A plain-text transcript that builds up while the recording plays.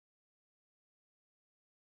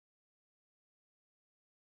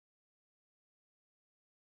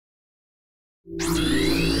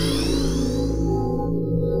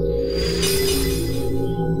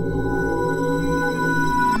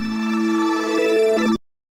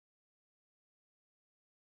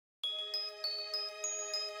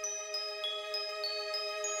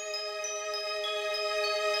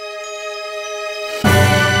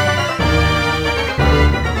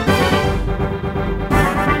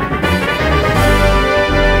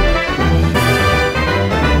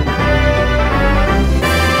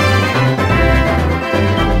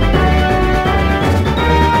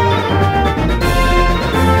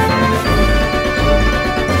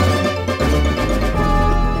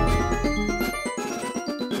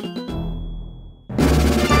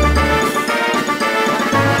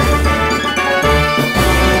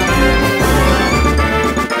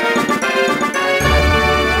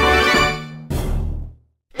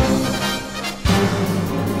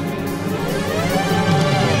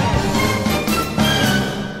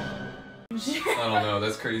I don't know,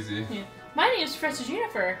 that's crazy. Yeah. My name is Professor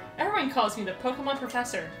Juniper. Everyone calls me the Pokemon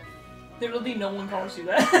Professor. Literally no one calls you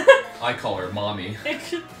that. I call her Mommy.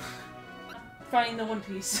 Finding the One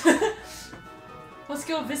Piece. Let's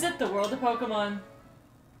go visit the world of Pokemon.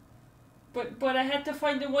 But I had to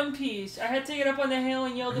find the One Piece. I had to get up on the hill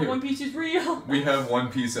and yell the One Piece is real. We have One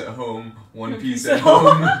Piece at home. One Piece at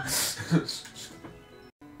home.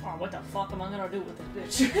 Oh, what the fuck am I gonna do with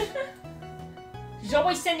this bitch? She's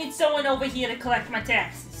always sending someone over here to collect my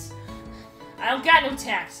taxes. I don't got no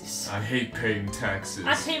taxes. I hate paying taxes.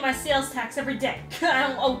 I pay my sales tax every day. I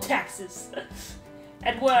don't owe taxes.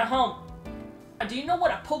 And we're at home. Do you know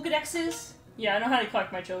what a Pokedex is? Yeah, I know how to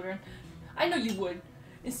collect my children. I know you would.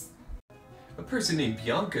 A person named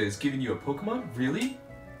Bianca is giving you a Pokemon? Really?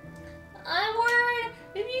 I'm worried.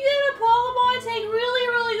 If you get a Pokemon, take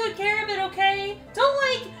really good care of it, okay? Don't,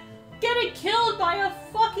 like, get it killed by a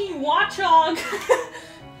fucking Watchog.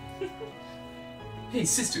 Hey,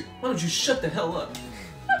 sister, why don't you shut the hell up?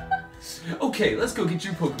 Okay, let's go get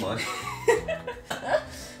your Pokemon.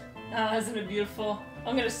 Oh, isn't it beautiful?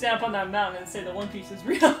 I'm gonna stand up on that mountain and say the One Piece is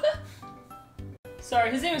real. Sorry,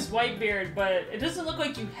 his name is Whitebeard, but it doesn't look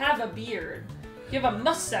like you have a beard. You have a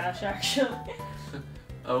mustache, actually.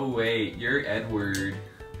 Oh wait, you're Edward.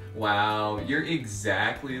 Wow, you're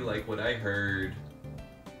exactly like what I heard.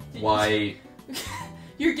 White.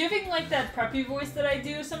 You're giving like that preppy voice that I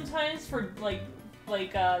do sometimes for like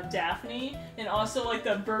Daphne, and also like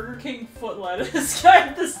the Burger King foot lettuce guy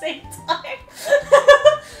at the same time.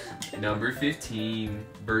 Number 15,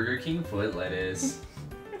 Burger King foot lettuce.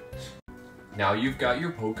 Now you've got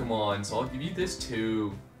your Pokemon, so I'll give you this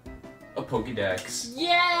too. A Pokédex.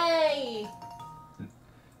 Yay!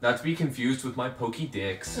 Not to be confused with my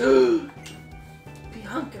Pokédex.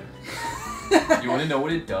 Bianca. You want to know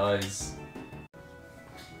what it does?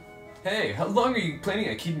 Hey, how long are you planning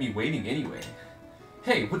on keeping me waiting anyway?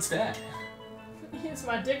 Hey, what's that? It's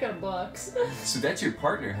my dick in a box. So that's your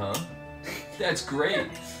partner, huh? That's great.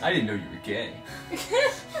 I didn't know you were gay.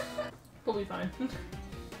 We'll be fine.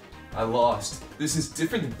 I lost. This is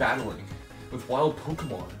different than battling with wild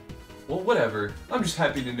Pokemon. Well, whatever. I'm just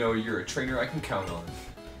happy to know you're a trainer I can count on.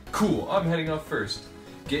 Cool, I'm heading off first.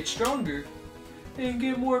 Get stronger and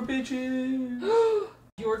get more bitches.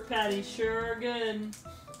 York patties sure are good.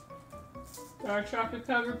 Dark chocolate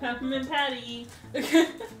covered peppermint patty.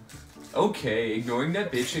 Okay, ignoring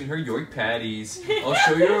that bitch and her York patties, I'll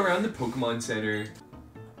show you around the Pokemon Center.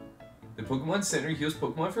 The Pokemon Center heals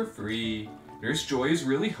Pokemon for free. Nurse Joy is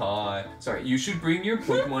really hot. Sorry, you should bring your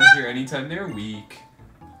Pokemon here anytime they're weak.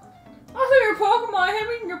 I thought your Pokemon. I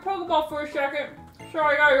haven't eaten your Pokeball for a second.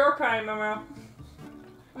 Sorry, I got your patty in my mouth.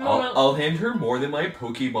 I'll hand her more than my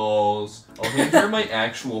Pokeballs. I'll hand her my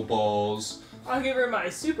actual balls. I'll give her my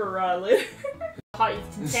super rod later. Hot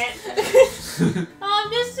content. This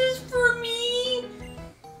is for me.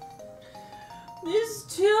 There's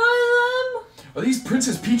two of them. Are these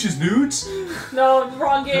Princess Peach's nudes? No,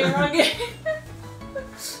 wrong game, wrong game.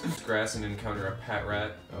 Grass and encounter a pat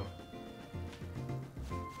rat. Oh.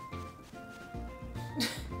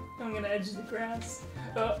 I'm gonna edge the grass.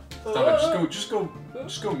 Stop it, just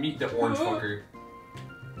go meet that orange fucker.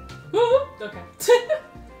 Okay.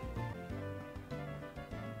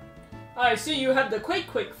 I see you have the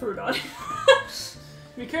Quake fruit on.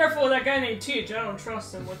 Be careful with that guy named Teach. I don't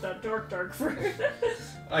trust him with that dark fruit.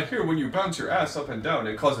 I hear when you bounce your ass up and down,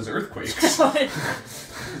 it causes earthquakes.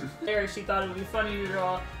 There, she thought it would be funny to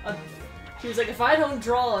draw a... She was like, if I don't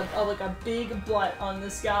draw like a big butt on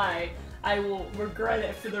this guy, I will regret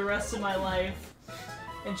it for the rest of my life.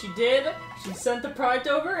 And she did. She sent the product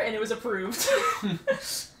over, and it was approved.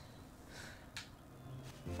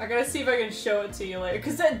 I gotta see if I can show it to you later,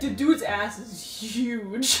 because that dude's ass is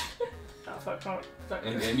huge. Oh, fuck.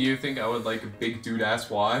 And you think I would like a big dude ass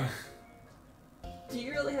why? Do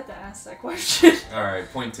you really have to ask that question?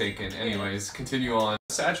 Alright, point taken. Anyways, continue on.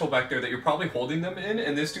 Satchel back there that you're probably holding them in,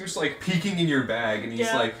 and this dude's like peeking in your bag, and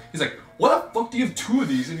he's like, what the fuck do you have 2 of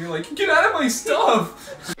these? And you're like, get out of my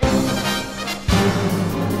stuff!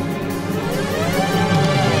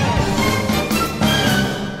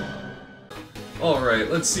 Alright,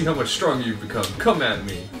 let's see how much stronger you've become. Come at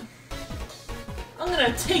me. I'm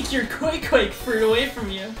gonna take your Quake fruit away from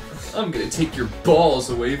you. I'm gonna take your balls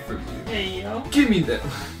away from you. Hey, yo. Give me that.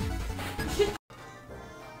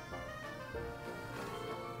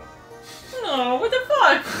 Oh, what the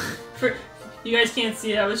fuck? You guys can't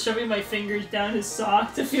see it. I was shoving my fingers down his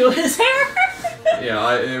sock to feel his hair.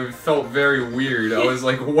 Yeah, it felt very weird. I was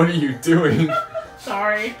like, what are you doing?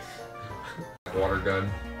 Sorry. Water gun.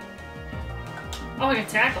 Oh, I can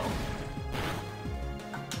tackle.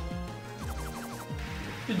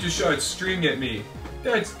 You just shot string at me.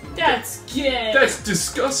 That's gay. That's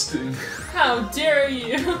disgusting. How dare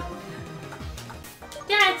you?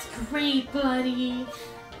 That's great, buddy.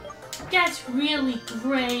 That's really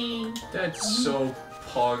great. That's so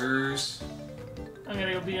poggers. I'm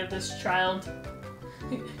gonna go beat up this child.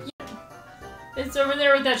 It's over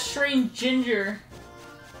there with that strange ginger.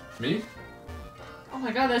 Me? Oh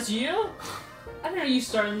my god, that's you? I didn't know you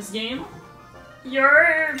started this game.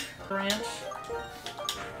 Your ranch.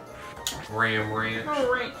 Ram Ranch.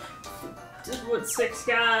 Ranch. Just what, 6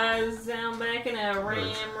 guys down back in a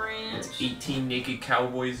Ranch. It's 18 naked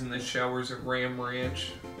cowboys in the showers at Ram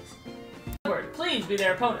Ranch. Please be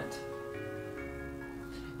their opponent.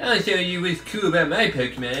 I'll tell you what's cool about my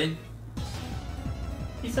Pokemon.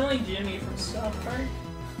 You sound like Jimmy from South Park.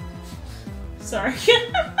 Sorry.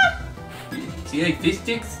 Do you like fish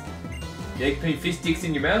sticks? You like putting fish sticks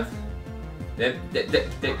in your mouth? That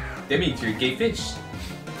means you're a gay fish.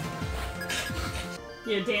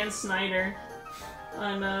 Yeah, Dan Snyder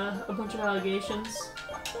on a bunch of allegations.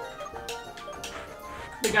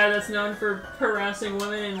 The guy that's known for harassing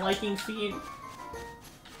women and liking feet.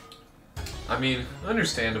 I mean,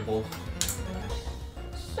 understandable.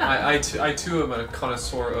 I too am a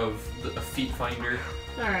connoisseur of a feet finder.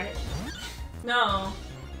 Alright. No.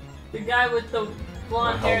 The guy with the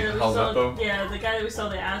blonde hair that we saw. Yeah, the guy that we saw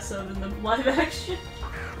the ass of in the live action.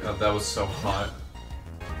 God, that was so hot.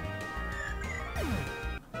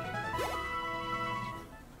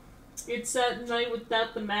 It's that night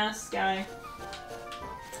without the mask guy.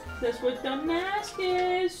 That's what the mask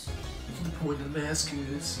is. What the mask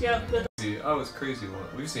is. Yep. I was crazy one.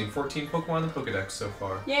 We've seen 14 Pokemon in the Pokedex so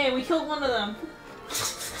far. Yay, we killed one of them.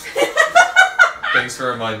 Thanks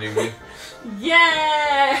for reminding me.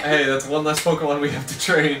 Yeah! Hey, that's one less Pokemon we have to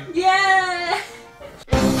train. Yeah!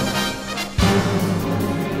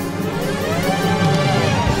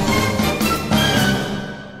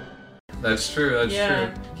 That's true, that's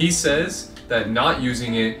true. He says that not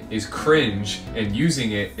using it is cringe and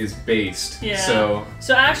using it is based. Yeah.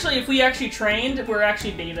 So actually, if we actually trained, we're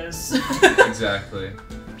actually betas. Exactly.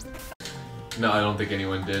 No, I don't think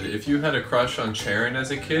anyone did. If you had a crush on Charon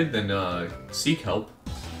as a kid, then seek help.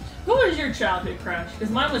 Who was your childhood crush?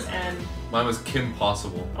 Because mine was N. Mine was Kim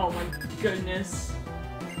Possible. Oh my goodness.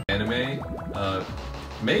 Anime?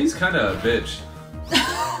 May's kinda a bitch.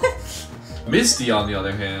 Misty, on the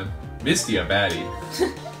other hand. Misty a baddie.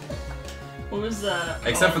 What was that?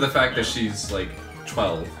 Except for the fact that she's like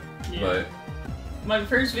 12. Yeah. But my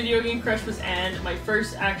first video game crush was Anne. My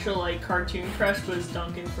first actual like cartoon crush was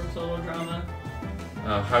Duncan from Total Drama.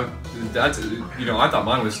 I thought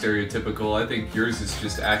mine was stereotypical. I think yours is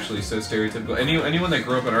just actually so stereotypical. Anyone that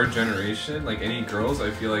grew up in our generation, like any girls, I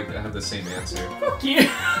feel like have the same answer. Fuck you.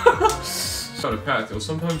 On a path, you'll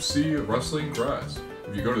sometimes see rustling grass.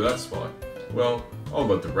 If you go to that spot, well, I'll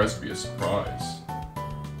let the rest be a surprise.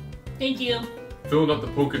 Thank you. Filling up the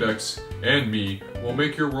Pokedex and me will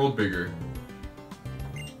make your world bigger.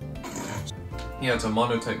 Yeah, it's a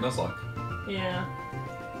monotype Nuzlocke. Yeah.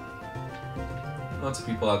 Lots of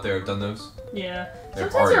people out there have done those. Yeah. They're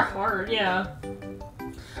Sometimes they're hard. hard, yeah.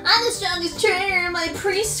 I'm the strongest trainer in my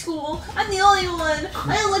preschool. I'm the only one.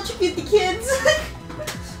 I electrocute the kids.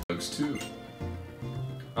 Bugs too.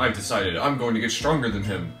 I've decided I'm going to get stronger than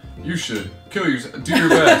him. You should kill yourself. Do your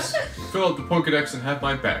best. Fill out the Pokedex and have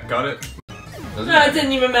my back. Got it? No, it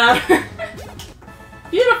didn't even matter.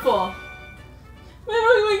 Beautiful.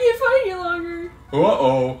 I can't fight any longer.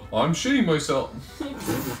 Uh-oh, I'm shitting myself.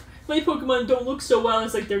 My Pokemon don't look so well.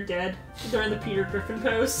 It's like they're dead. They're in the Peter Griffin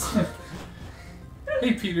pose.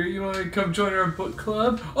 Hey Peter, you want to come join our book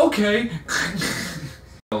club? Okay.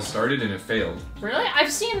 started and it failed. Really? I've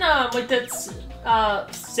seen like that's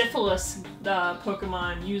syphilis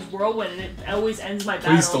Pokemon use Whirlwind and it always ends my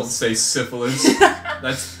battles. Please don't say syphilis.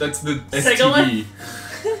 that's the Sigilith?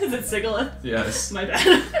 STD. Is it Sigilith? Yes. My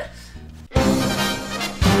bad.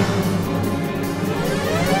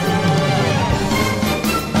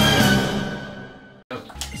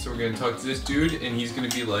 So we're gonna talk to this dude, and he's gonna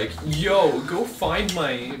be like, "Yo, go find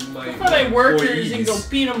my workers and go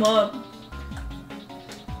beat them up."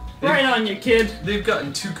 Right on you, kid. They've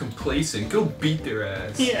gotten too complacent. Go beat their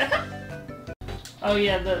ass. Yeah. Oh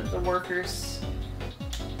yeah, the workers.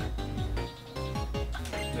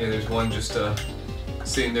 Yeah, there's one just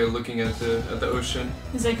sitting there looking at the ocean.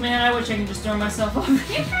 He's like, man, I wish I could just throw myself over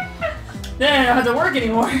here. Then I don't have to work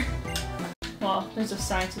anymore. Well, there's a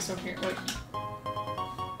scientist over here. Wait.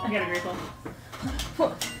 I got a great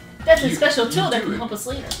ball. That's a special tool that can help us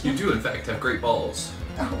later. You do, in fact, have great balls.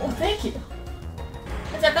 Oh, well, thank you.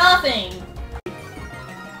 It's a ball thing.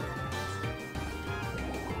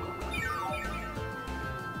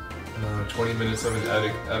 20 minutes of an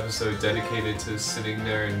episode dedicated to sitting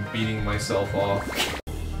there and beating myself off.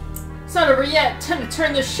 It's not over yet. Time to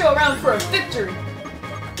turn this show around for a victory.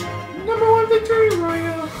 #1 victory,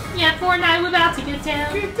 Royal. Yeah, Fortnite, we're about to get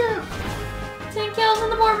down. Get down. 10 kills on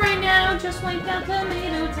the board right now. Just wiped out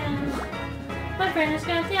Tomato Town. My friend has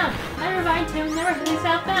got down. I revived him, never heading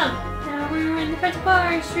southbound. Now we're in the front of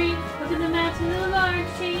Bar Street. Look at the map to the Bar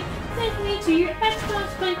Street. Take me to your Xbox,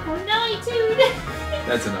 play Fortnite, dude.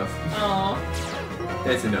 That's enough. Aww.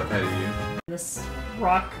 That's enough out of you. This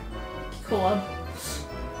rock club.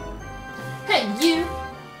 Hey, you!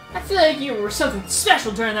 I feel like you were something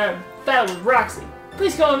special during that battle with Roxy.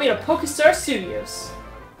 Please come with me to PokeStar Studios.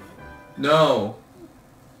 No.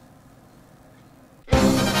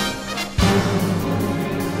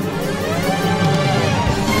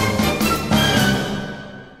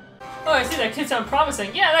 Oh, I see that kid sound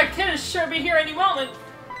promising. Yeah, that kid is sure to be here any moment.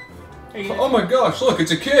 Oh my gosh, look,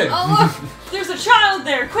 it's a kid! Oh look! There's a child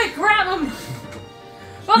there! Quick, grab him!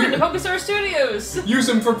 Welcome to PokeStar Studios! Use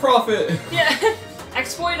him for profit! Yeah,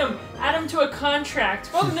 exploit him, add him to a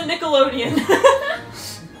contract. Welcome to Nickelodeon.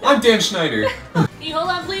 I'm Dan Schneider. Can you hold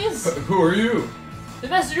on, please? Who are you? The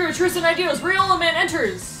messenger of truth and ideals, Riola Man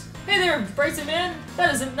enters! Hey there, Bryson Man!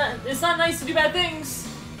 It's not nice to do bad things!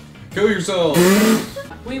 Kill yourself!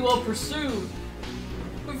 We will pursue.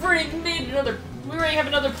 We already have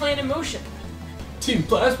another plan in motion. Team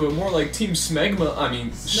Plasma, more like Team Smegma. I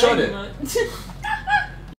mean, shut it.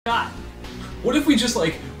 God. What if we just,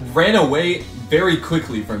 like, ran away very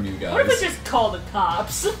quickly from you guys? What if I just call the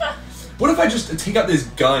cops? What if I just take out this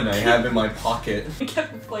gun I have in my pocket? I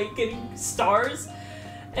kept, like, getting stars.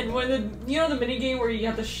 And when you know the minigame where you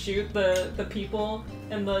have to shoot the people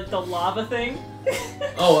and the lava thing?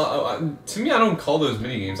 To me, I don't call those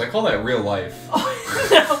minigames. I call that real life. Oh,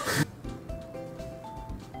 no.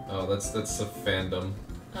 Oh, that's a fandom.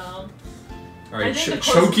 Alright,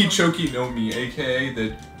 Chokey no Me, aka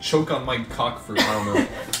the choke on my cock for armor.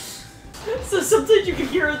 So sometimes you can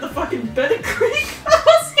hear the fucking bed creak.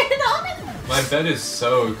 My bed is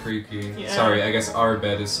so creaky. Yeah. Sorry, I guess our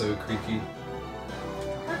bed is so creaky.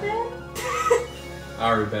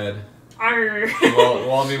 Our bed.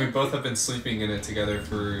 Well, I mean, we both have been sleeping in it together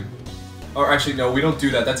for... Or actually, no, we don't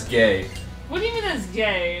do that. That's gay. What do you mean that's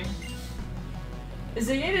gay? Is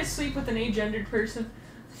it gay to sleep with an agendered person?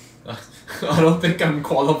 I don't think I'm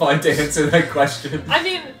qualified to answer that question. I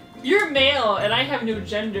mean, you're male and I have no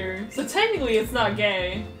gender, so technically it's not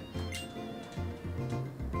gay.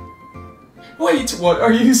 Wait, what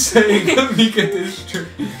are you saying? Let me get this straight.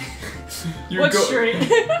 What's straight?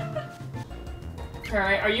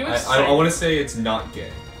 Alright, are you excited? I want to say it's not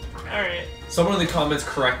gay. Alright. Someone in the comments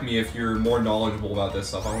correct me if you're more knowledgeable about this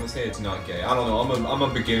stuff. I want to say it's not gay. I don't know, I'm a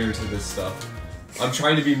beginner to this stuff. I'm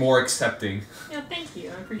trying to be more accepting. Yeah, thank you,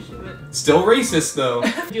 I appreciate it. Still racist, though.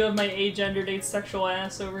 I do have my agendered asexual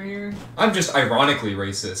ass over here. I'm just ironically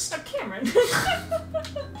racist. Oh, Cameron.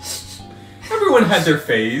 Everyone had their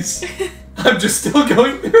phase. I'm just still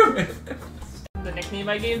going through it. The nickname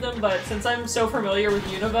I gave them, but since I'm so familiar with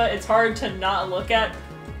Unova, it's hard to not look at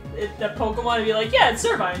the Pokemon and be like, yeah, it's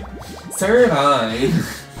Servine. Servine.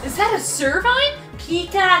 Is that a Servine?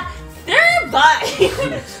 Pika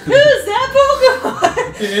Servine! Who's that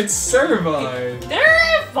Pokemon? It's Servine.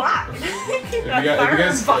 Servine!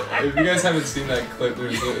 If you guys haven't seen that clip,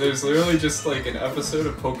 there's literally just like an episode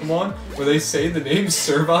of Pokemon where they say the name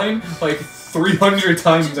Servine like 300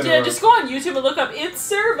 times in a row. Just go on YouTube and look up It's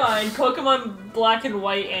Servine, Pokemon Black and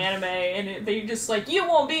White anime, and they just like, you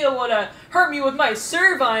won't be able to hurt me with my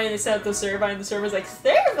Servine. They said the Servine, the Servine's like,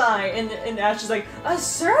 Servine! And Ash is like, a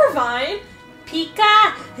Servine?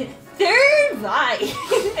 Pika, third line.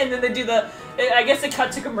 And then they do the, I guess it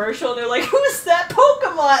cut to commercial, and they're like, who's that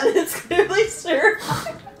Pokemon? And it's clearly Servine.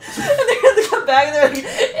 And they have to come back, and they're like,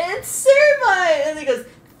 it's Servine. And he goes,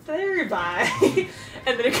 Servine.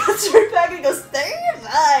 And then it cuts right back, and he goes,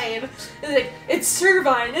 Servine. And like, it's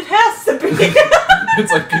Servine, it has to be.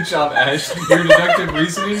 It's like, good job, Ash. Your deductive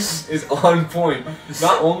reasoning is on point.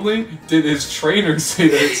 Not only did his trainer say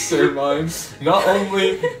that it's Servine, not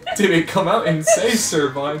only did it come out and say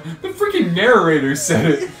Servine, the freaking narrator said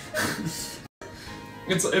it.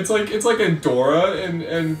 It's like Dora,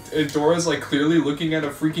 and Dora's like clearly looking at a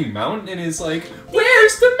freaking mountain and is like,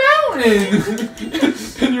 where's the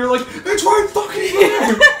mountain? And you're like, it's right fucking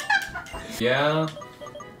there. Yeah.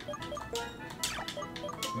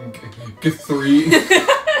 G3.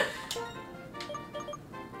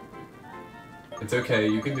 It's okay,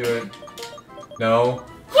 you can do it. No.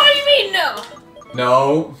 What do you mean no?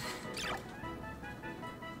 No.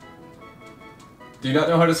 Do you not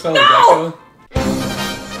know how to spell No! a gecko?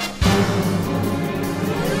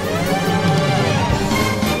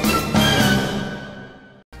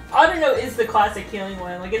 I don't know, is the classic healing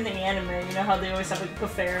one. Like in the anime, you know how they always have like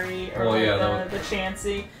Clefairy or Well, like yeah, the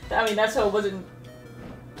Chansey. I mean, that's how it wasn't.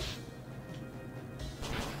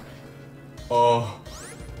 Oh.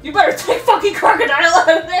 You better take fucking Crocodile out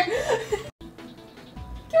of there! Get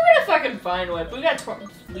rid of fucking Vine Whip. We got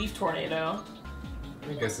Leaf Tornado.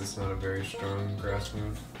 I guess it's not a very strong grass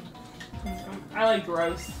move. I like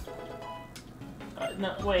Growth.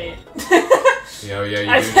 No, wait. Yeah, you do.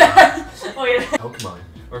 Oh yeah. Pokemon.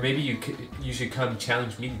 Or maybe you should come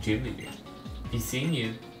challenge me to gym leader. He's seen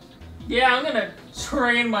you. Yeah, I'm gonna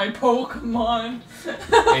train my Pokemon.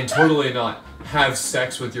 And totally not have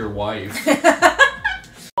sex with your wife.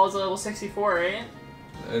 Ball's level 64, right?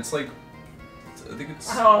 It's like, I think it's...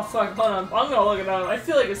 Oh fuck, hold on. I'm gonna look it up. I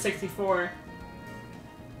feel like it's 64.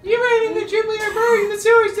 You ran in the gym leader buried in the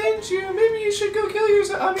sewers, didn't you? Maybe you should go kill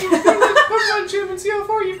yourself. I mean, go to the Pokemon gym and see how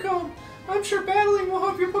far you've come. I'm sure battling will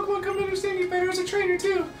help your Pokemon come to understand you better as a trainer,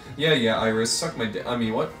 too. Yeah, Iris, suck my dick. I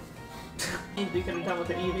mean, what? We could have done with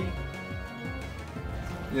the Eevee.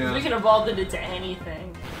 Yeah. We can evolve it into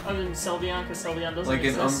anything other than Sylveon, because Sylveon doesn't like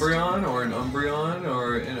exist. an Umbreon, or an Umbreon,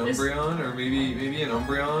 or an Umbreon, or maybe an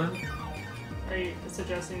Umbreon. Are you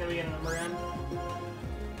suggesting that we get an Umbreon?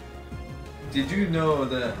 Did you know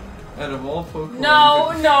that out of all Pokemon...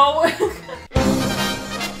 No, no!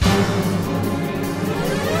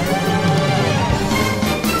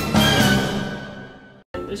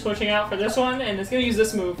 They're switching out for this one, and it's gonna use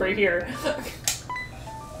this move right here.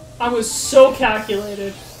 I was so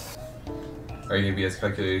calculated. Are you gonna be as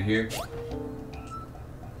calculated here?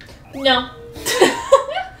 No.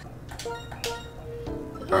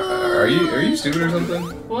 Are you stupid or something?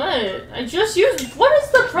 What? I just used. What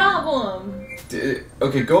is the problem?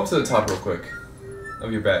 Okay, go up to the top real quick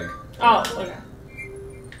of your bag. Oh, okay.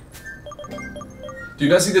 Do you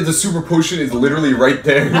not see that the super potion is literally right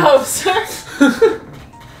there? Oh, sorry.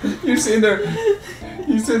 You're sitting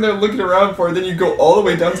there looking around for it, then you go all the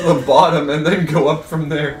way down to the bottom and then go up from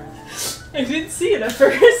there. I didn't see it at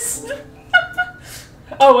first.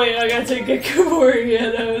 Oh wait, I gotta take a Kabori. Yeah,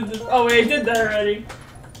 that was. Oh wait, I did that already.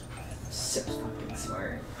 So fucking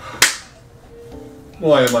smart.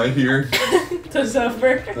 Why am I here? To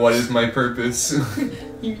suffer. What is my purpose?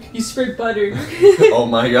 You spread butter. Oh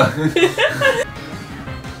my god.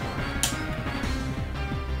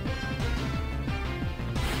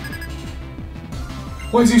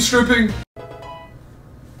 Why is he stripping?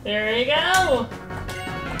 There we go.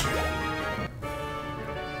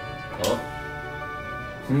 Oh.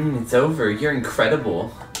 It's over. You're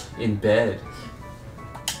incredible. In bed.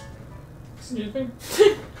 Snooping.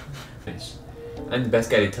 I'm the best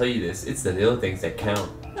guy to tell you this. It's the little things that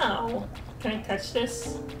count. No. Can I touch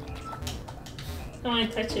this? I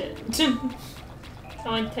want to touch it. I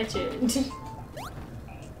want to touch it.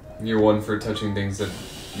 You're one for touching things that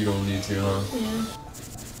you don't need to, huh? Yeah.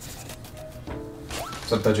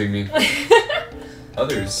 Stop touching me.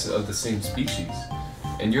 Others of the same species.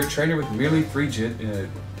 And you're a trainer with merely 3 gym...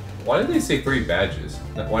 why did they say 3 badges?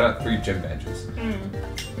 Why not 3 gym badges?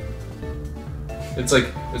 It's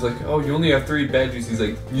like, oh, you only have 3 badges. He's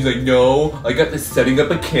like, no, I got this setting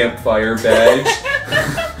up a campfire badge.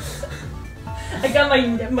 I got my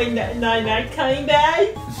night kind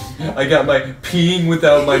badge. I got my peeing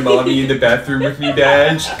without my mommy in the bathroom with me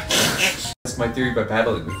badge. That's my theory about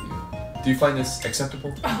battling with you. Do you find this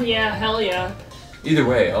acceptable? Oh yeah, hell yeah. Either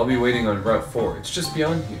way, I'll be waiting on Route 4. It's just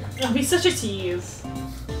beyond here. Oh, he's such a tease.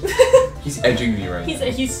 He's edging me right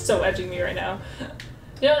now. He's so edging me right now.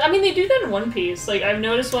 You know, I mean, they do that in One Piece. Like, I've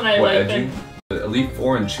noticed when I What, like edging? been... Elite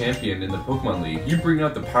Foreign champion in the Pokemon League. You bring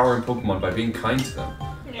out the power in Pokemon by being kind to them.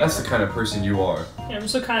 Yeah. That's the kind of person you are. Yeah, I'm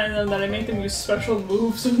so kind of them that I make them use special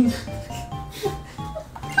moves.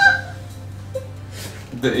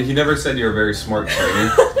 He never said you're a very smart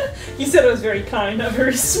trainer. He said I was very kind, not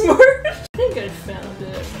very smart. I think I found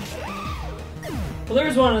it. Well, there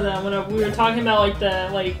was one of them when we were talking about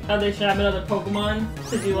like how they should have another Pokemon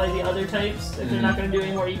to do like the other types if they're not going to do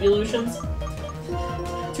any more evolutions.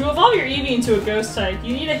 To evolve your Eevee into a ghost type,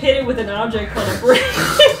 you need to hit it with an object called a brick.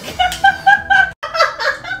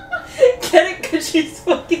 Get it? Because she's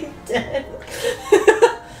fucking dead.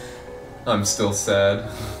 I'm still sad.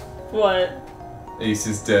 What? Ace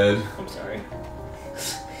is dead. I'm sorry.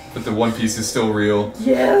 But the One Piece is still real.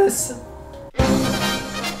 Yes!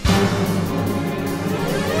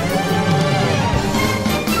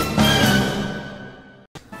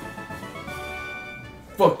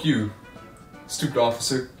 Fuck you, stupid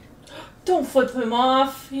officer. Don't flip him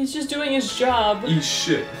off. He's just doing his job. Eat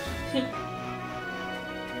shit.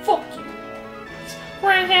 Fuck you.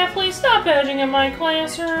 Grandpa, please stop edging in my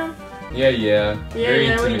classroom. Yeah. Very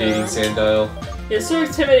yeah, we intimidating, know. Sandile. It's so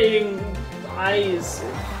intimidating eyes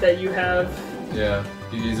that you have. Yeah,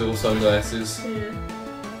 these little sunglasses. Yeah.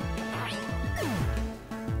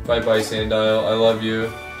 Bye-bye, Sandile. I love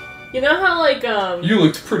you. You know how like You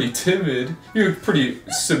looked pretty timid. You looked pretty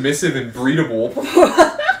submissive and breedable.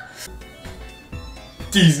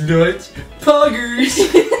 These nuts. Poggers!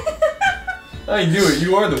 I knew it,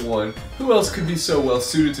 you are the one. Who else could be so well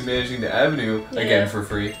suited to managing the avenue again for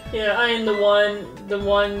free? Yeah, I am the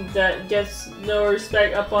one that gets no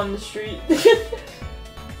respect up on the street.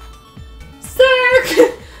 Sir,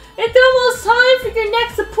 it's almost time for your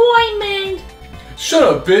next appointment. Shut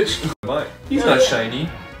up, bitch! Mine. He's not Yeah. shiny.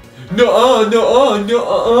 No,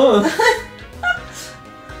 no.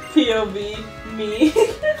 POV, me.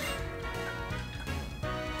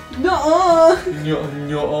 No.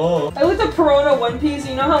 No. I looked at Perona One Piece.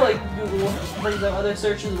 You know how like Google brings up other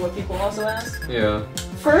searches of what people also ask? Yeah.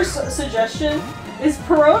 First suggestion is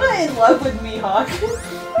Perona in love with Mihawk.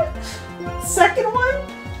 Second one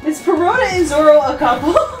is Perona and Zoro a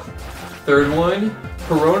couple. Third one,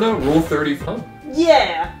 Corona, Rule 30. Oh.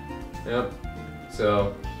 Yeah. Yep.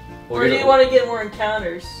 So. Or do you want to get more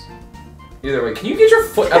encounters? Either way, can you get your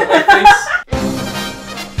foot out of my face?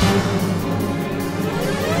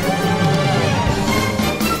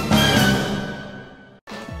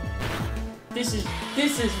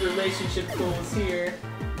 This is relationship goals here.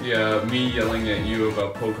 Yeah, me yelling at you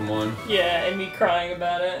about Pokemon. Yeah, and me crying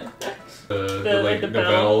about it. The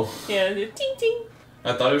bell. Yeah, the ting ting.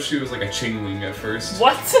 I thought she was like a Chingling at first.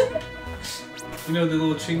 What? You know the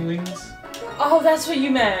little Chinglings? Oh, that's what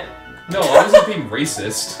you meant. No, I wasn't being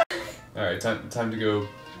racist. Alright, time to go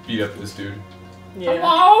beat up this dude. Yeah.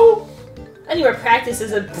 Hello? I need more practice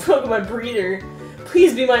as a Pokemon breeder.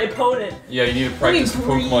 Please be my opponent. Yeah, you need to practice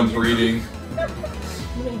Pokemon breeding.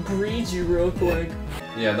 Let me breed you real quick.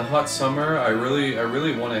 Yeah, in the hot summer, I really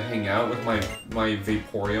want to hang out with my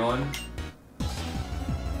Vaporeon.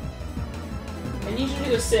 I need you to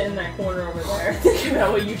go sit in that corner over there. Think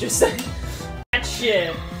about what you just said. That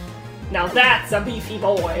shit. Now that's a beefy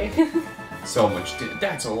boy. So much.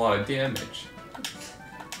 That's a lot of damage.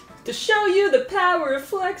 To show you the power of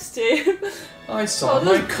Flex Tape. I saw Oh,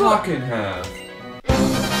 my this cock in half.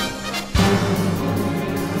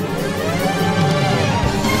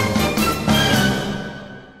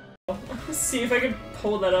 Let's see if I can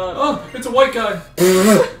pull that up. Oh, it's a white guy.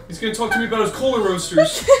 He's gonna talk to me about his cola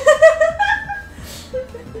roasters.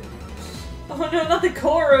 Oh no, not the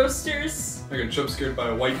coal roasters. I got jump scared by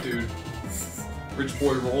a white dude. Rich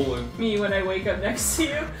boy rolling. Me when I wake up next to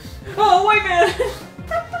you. Oh, white man!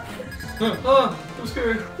 I'm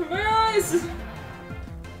scared. My eyes!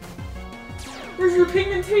 Where's your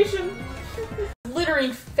pigmentation?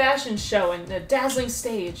 Glittering fashion show and a dazzling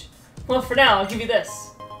stage. Well, for now, I'll give you this.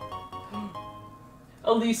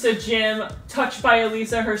 Elisa Gym, touched by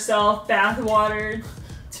Elisa herself, bathwater,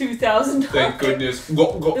 $2,000. Thank goodness.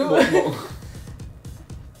 Go.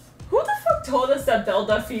 Who the fuck told us that Belle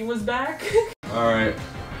Delphine was back? Alright.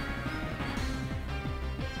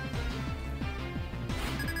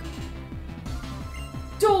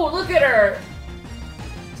 Dude, look at her!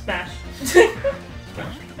 Smash.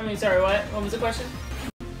 I mean, sorry, what? What was the question?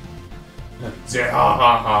 Say ha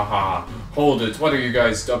ha ha ha. Hold it. What are you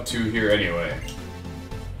guys up to here anyway?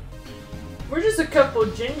 We're just a couple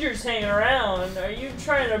gingers hanging around. Are you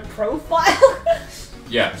trying to profile?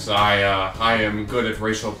 Yes, I am good at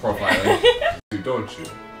racial profiling. Don't you?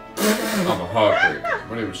 I'm a heartbreaker.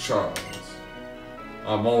 My name is Charles.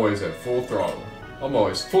 I'm always at full throttle. I'm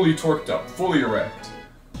always fully torqued up, fully erect.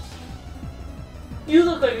 You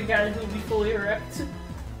look like a guy who would be fully erect.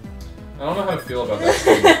 I don't know how to feel about that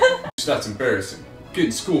statement. That's embarrassing. Get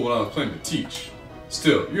in school when I was planning to teach.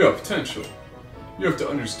 Still, you have potential. You have to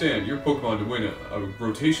understand your Pokemon to win a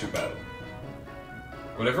rotation battle.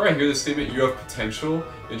 Whenever I hear this statement, you have potential,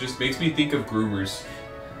 it just makes me think of groomers.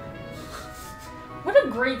 What a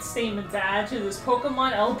great statement to add to this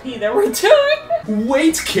Pokemon LP that we're doing!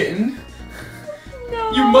 Wait, kitten!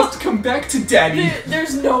 No! You must come back to Daddy!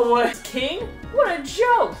 There's no way. King? What a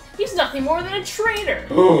joke! He's nothing more than a traitor!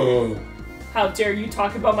 Oh. How dare you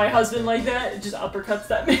talk about my husband like that? It just uppercuts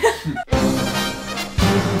that man.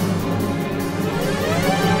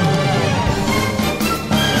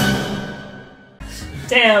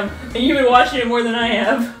 Damn, and you've been watching it more than I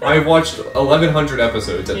have. I've watched 1,100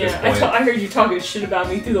 episodes at this point. I heard you talking shit about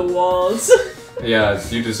me through the walls. Yeah,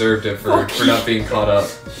 you deserved it for not being caught up.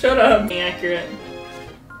 Shut up. Accurate.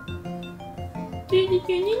 I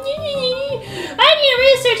need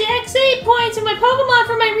research XA points in my Pokemon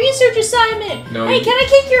for my research assignment. No, hey, can I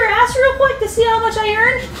kick your ass real quick to see how much I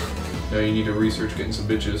earn? No, you need to research getting some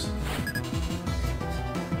bitches.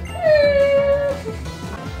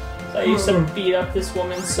 I used to beat up this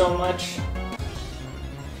woman so much.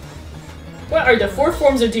 What are the 4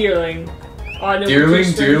 forms of Deerling? Deerling,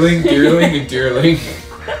 and Deerling.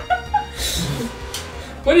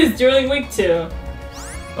 What is Deerling weak to?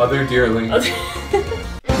 Other Deerling.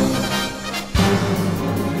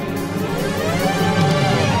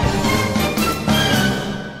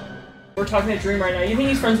 We're talking to Dream right now. You think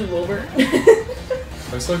he's friends with Wilbur?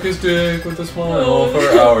 I suck his dick with a smile for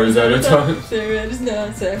hours at a time.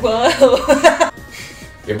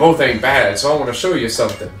 You both ain't bad, so I want to show you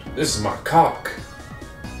something. This is my cock.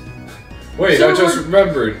 Wait, Sir, I just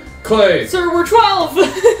remembered. Clay! Sir, we're 12!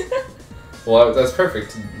 Well, that's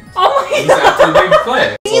perfect. Oh my He's god! after named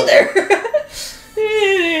Clay. Either!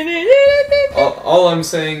 All I'm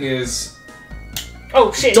saying is...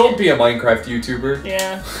 Oh shit! Don't be a Minecraft YouTuber.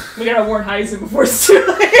 Yeah. We gotta warn Heisen before it's too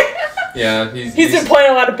late. Yeah, he's been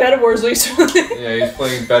playing a lot of Bed Wars recently. Yeah, he's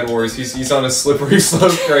playing Bed Wars. He's on a slippery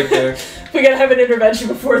slope right there. We gotta have an intervention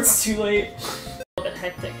before it's too late. A bit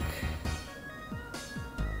hectic.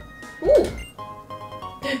 Ooh!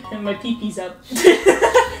 And my pee-pee's up.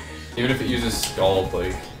 Even if it uses Scald,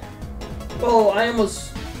 like... Oh, I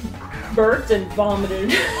almost burped and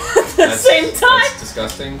vomited at the same time! That's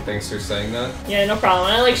disgusting. Thanks for saying that. Yeah, no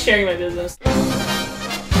problem. I like sharing my business.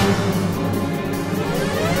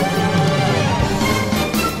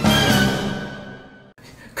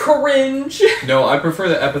 Cringe! No, I prefer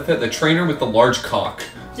the epithet, the trainer with the large cock.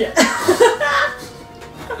 Yeah.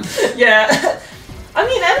 Yeah. I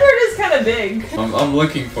mean, Edward is kind of big. I'm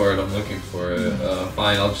looking for it,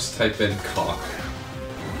 fine, I'll just type in cock.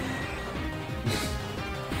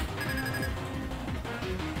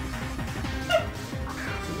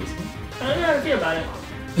 I don't know how to feel about it.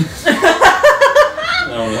 I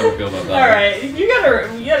don't know how to feel about that. Alright, you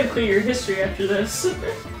gotta clear your history after this.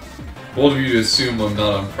 Bold of you to assume I'm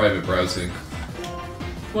not on private browsing.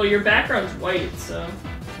 Well, your background's white, so...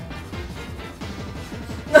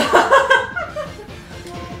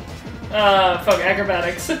 fuck,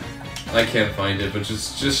 acrobatics. I can't find it, but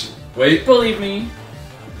just wait. Believe me.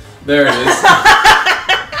 There it is.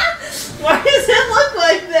 Why does it look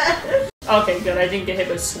like that? Okay, good, I didn't get hit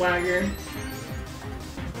with swagger.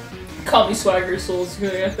 Call me Swagger Souls,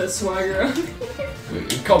 because I got that swagger on me.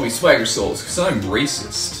 You call me Swagger Souls, because I'm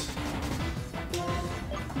racist.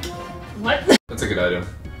 What? That's a good item.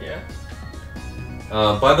 Yeah.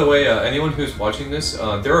 By the way, anyone who's watching this,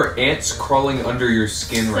 there are ants crawling under your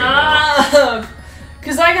skin right now.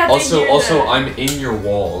 Because I got also, I'm in your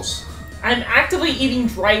walls. I'm actively eating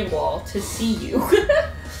drywall to see you.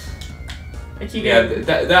 Like you yeah,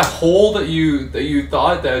 that hole that you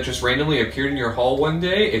thought that just randomly appeared in your hall one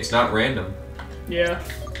day, it's not random. Yeah.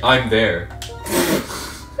 I'm there.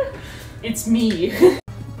 It's me.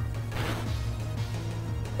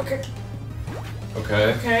 Okay.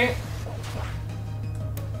 Okay. Okay.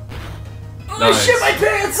 Oh, Nice. I shit my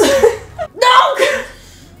pants! No!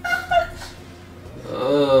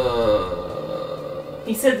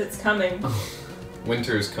 He says it's coming.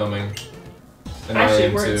 Winter is coming. And actually, I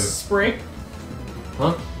am we're too. in spring.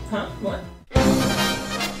 Huh? Huh? What?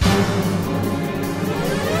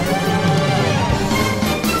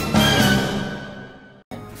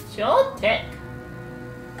 Chill tick.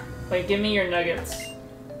 Wait, give me your nuggets.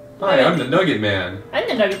 Hi, I'm the Nugget Man. I'm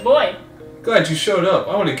the nugget boy. Glad you showed up.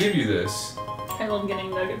 I want to give you this. I love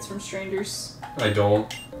getting nuggets from strangers. I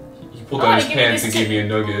don't. He pulled Oh, out his give me pants this and gave me a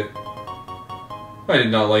nugget. I did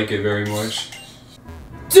not like it very much.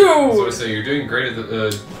 Dude! So I say, you're doing great at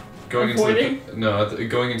the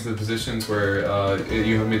going into the positions where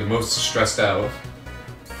you have me the most stressed out.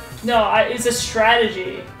 No, it's a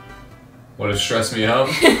strategy. What does stress me out?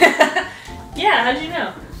 Yeah, how'd you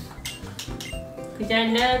know? Because I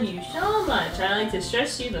love you so much. I like to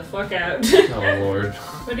stress you the fuck out. Oh lord.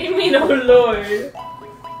 What do you mean, oh lord?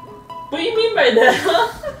 What do you mean by that,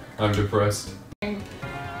 huh? I'm depressed.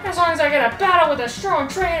 As long as I get a battle with a strong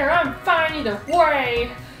trainer, I'm fine either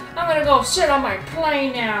way. I'm gonna go sit on my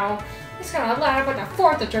plane now. It's gonna light up with the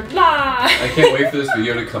 4th of July. I can't wait for this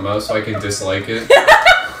video to come out so I can dislike it.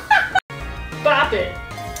 Bop it.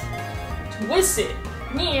 Twist it.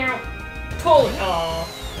 Meow. Pull it. Aw.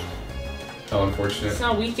 How unfortunate. It's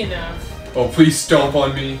not weak enough. Oh, please stomp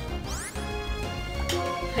on me.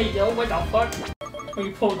 Hey yo, what the fuck? When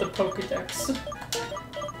you pulled the Pokedex.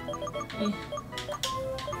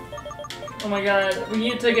 Oh my god, we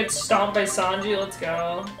need to get stomped by Sanji, let's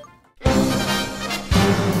go.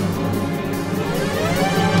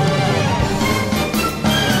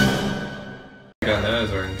 Got that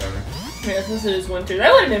as our encounter. Yeah, since it is winter,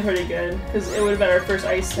 that would have been pretty good, because it would have been our first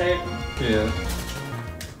ice type. Yeah.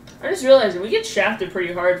 I just realized we get shafted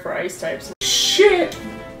pretty hard for ice types. Shit!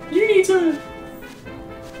 You need to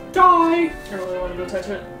die! I really want to go touch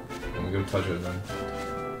it. I'm gonna touch it then.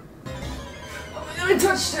 Oh my god, I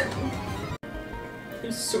touched it!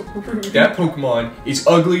 It's so rude. That Pokemon is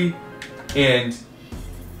ugly, and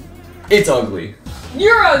it's ugly.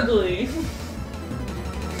 You're ugly!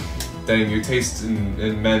 Dang, your taste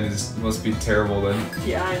in men must be terrible then.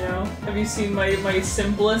 Yeah, I know. Have you seen my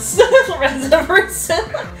simplest reservation?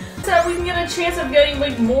 So we can get a chance of getting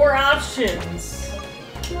like more options.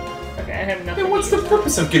 Okay, I have nothing. And what's the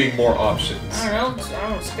purpose of getting more options? I don't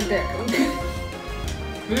know, suck a dick.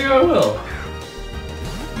 Maybe I will.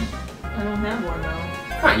 I don't have one though.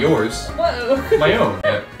 Not yours. Whoa. My own.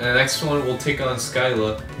 Yeah. And the next one will take on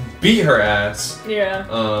Skyla, beat her ass. Yeah.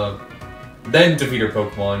 Then defeat her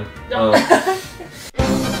Pokemon. Alright.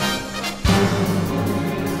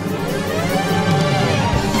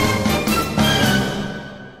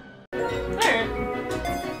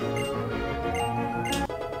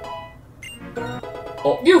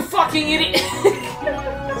 Oh. You fucking idiot!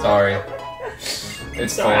 Sorry.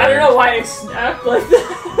 It's Sorry, fine. I don't know why I snapped like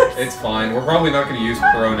that. It's fine. We're probably not going to use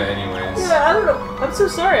Corona anyways. Yeah, I don't know. I'm so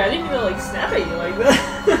sorry. I didn't mean to like snap at you like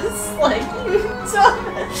that. It's like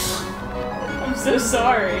I'm so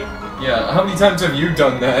sorry. Yeah, how many times have you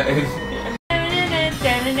done that? I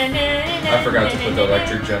forgot to put the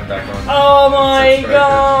electric gem back on. Oh my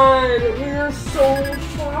god! We're so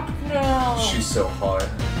shocked now. She's so hot.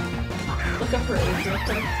 Look up her age real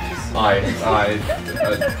quick. I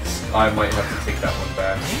might have to take that one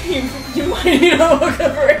back. You might need to look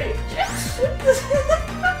up her age.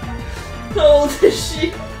 How old is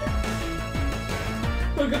she?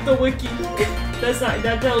 Look at the wiki.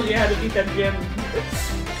 That tells you how to beat that gym.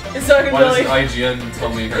 It's not gonna Why be does like IGN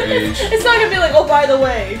tell me her age? It's not gonna be like, oh by the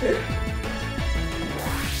way.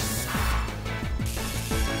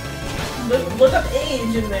 Look up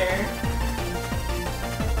age in there.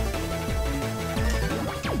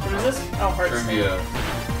 What is this? Oh, hearts. Trivia.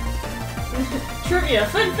 Trivia.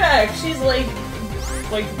 Fun fact. She's like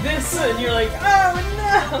this, and you're like, oh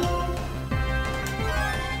no.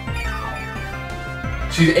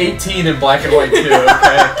 She's 18 in black and white too.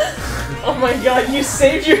 Okay. Oh my god, you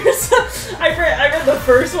saved yourself. I read the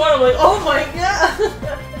first one. I'm like, oh my god.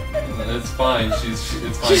 It's fine.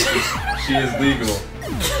 It's fine. She is legal.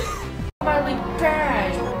 My league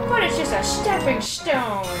badge, but it's just a stepping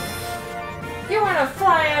stone. You wanna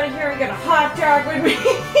fly out of here and get a hot dog with me?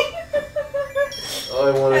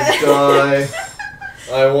 I want to die.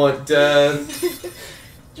 I want death.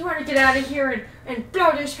 You wanna get out of here and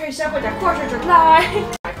blow this face up with the 4th of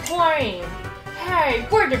July? My plane. Hey,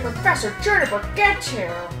 where did Professor Juniper get to?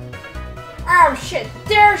 Oh shit,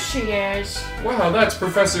 there she is. Wow, that's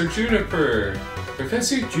Professor Juniper.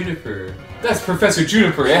 Professor Juniper. That's Professor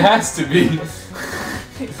Juniper. It has to be.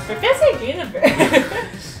 Professor Juniper.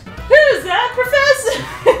 Who's that, Professor?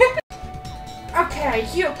 Okay,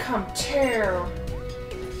 you come too.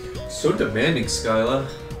 So demanding, Skyla.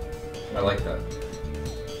 I like that.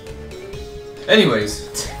 Anyways.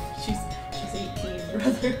 She's 18,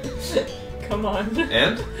 brother. Come on.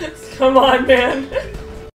 And? Come on, man.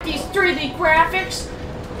 These 3D graphics,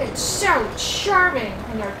 it's so charming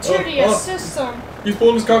in their 2D system. He's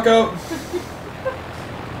pulling his cock out.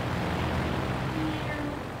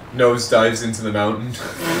 Nose dives into the mountain.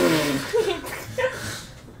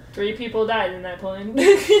 3 people died in that plane.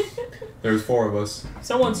 There was 4 of us.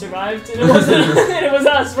 Someone survived, and it wasn't. And it was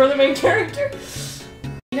us. We're the main character.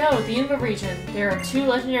 You know, at the Unova region, there are 2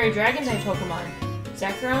 legendary dragon type Pokemon.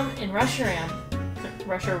 Zekrom and Reshiram.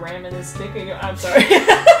 Reshiram and his stick. I'm sorry.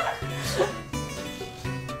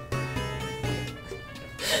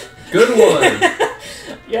 Good one!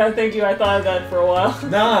 Yeah, thank you. I thought of that for a while.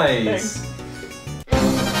 Nice! Thanks.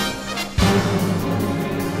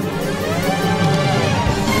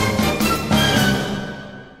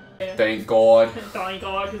 Thank God. Thank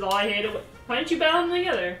God, because all I hated was... Why didn't you battle them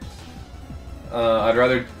together? I'd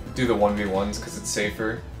rather do the 1v1s because it's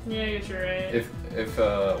safer. Yeah, you're right.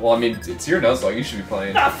 Well, I mean, it's your Nuzlocke, you should be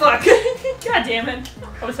playing. Ah, fuck! God damn it.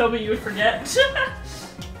 I was hoping you would forget.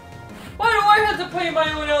 Why do I have to play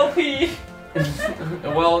my own LP?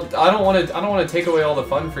 Well, I don't want to take away all the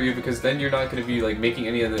fun for you because then you're not going to be like making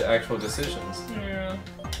any of the actual decisions. Yeah.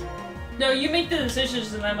 No, you make the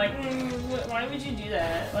decisions and I'm like, why would you do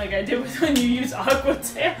that? Like I did when you use Aqua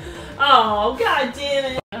Tail. Oh, god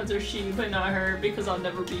damn it. Those are she, but not her, because I'll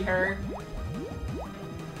never be her.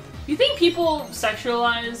 You think people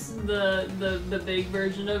sexualize the big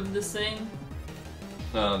version of this thing?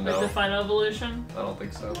 No. Like the final evolution? I don't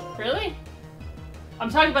think so. Really? I'm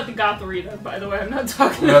talking about the Gotharita, by the way. I'm not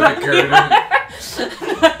talking about the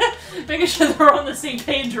other. Making sure that we're on the same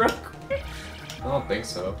page real quick. I don't think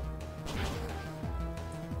so.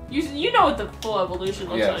 You know what the full evolution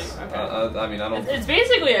looks Yes. like. Okay. I mean, I don't... It's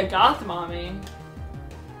basically a goth mommy.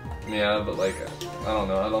 Yeah, but like, I don't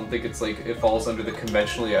know. I don't think it's like, it falls under the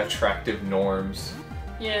conventionally attractive norms.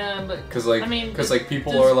 Yeah, but... Because like, I mean, like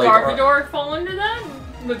people does are like... Garbodor fall under that?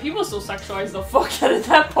 But people still sexualize the fuck out of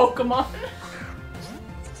that Pokemon.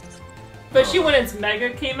 Especially when its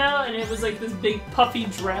Mega came out and it was like this big puffy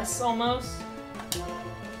dress almost.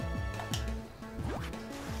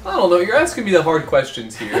 I don't know, you're asking me the hard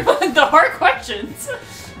questions here. The hard questions?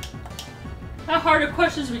 How hard of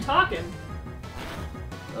questions are we talking?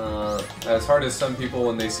 As hard as some people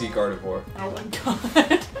when they see Gardevoir. Oh my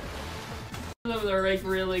god. Some of them are like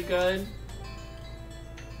really good.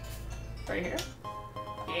 Right here?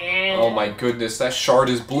 Yeah. Oh my goodness, that shard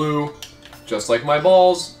is blue. Just like my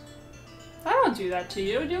balls. I don't do that to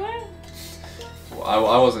you, do I? Well,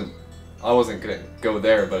 I wasn't gonna go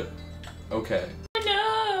there, but okay.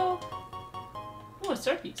 No! Oh, a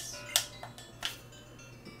star piece.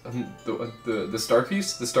 The star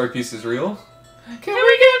piece? The star piece is real? Can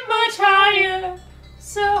we get much higher?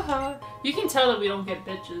 So hard. You can tell that we don't get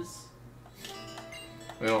bitches.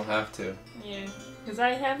 We don't have to. Yeah, because I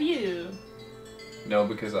have you. No,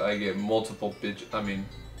 because I get multiple I mean...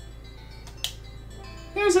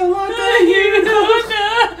 There's a lot that you don't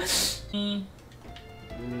know!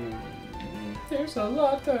 There's a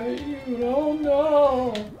lot that you don't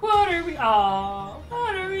know. What are we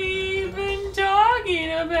even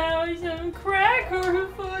talking about? Some cracker who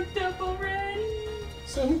fucked up already?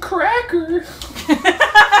 Some cracker!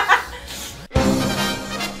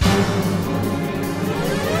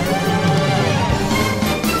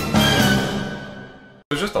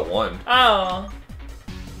 It was just a 1. Oh.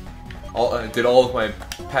 Did all of my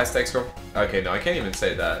past ex-girlfriends... Okay, no, I can't even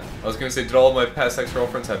say that. I was gonna say, did all of my past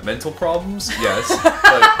ex-girlfriends have mental problems? Yes,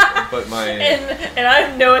 but my... And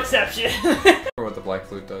I'm no exception. Or what the black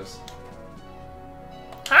flute does.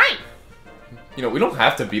 Hi! You know, we don't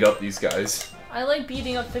have to beat up these guys. I like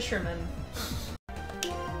beating up fishermen.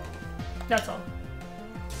 That's all.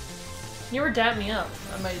 You were dapping me up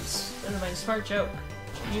on my smart joke.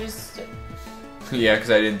 You just... Yeah,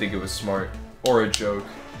 because I didn't think it was smart. Or a joke.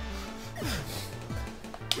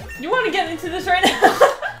 You want to get into this right now?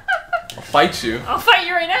 I'll fight you. I'll fight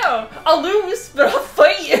you right now. I'll lose, but I'll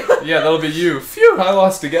fight you. Yeah, that'll be you. Phew, I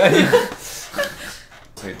lost again.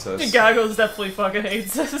 Hates us. Goggles definitely fucking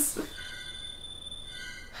hates us.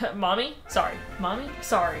 Mommy? Sorry. Mommy?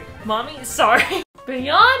 Sorry. Mommy? Sorry.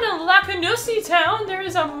 Beyond Lacanusi town, there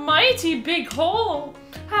is a mighty big hole.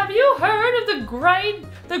 Have you heard of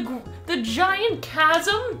the giant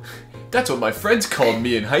chasm? That's what my friends called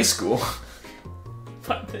me in high school.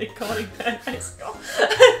 What they calling that in high school?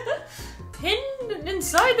 Hidden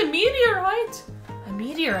inside the meteorite. A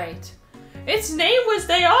meteorite. Its name was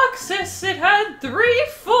Deoxys. It had 3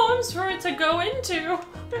 forms for it to go into.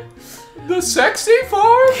 The sexy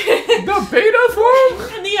form? The beta form?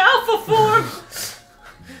 And the alpha form.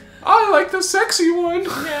 I like the sexy one.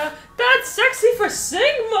 Yeah, that's sexy for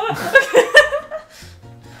Sigma.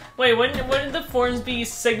 Wait, wouldn't the forms be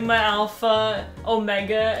Sigma, Alpha,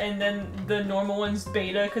 Omega, and then the normal one's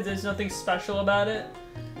Beta because there's nothing special about it?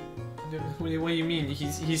 What do you mean?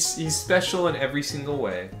 He's special in every single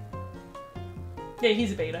way. Yeah,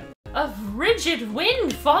 he's a Beta. A rigid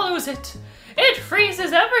wind follows it. It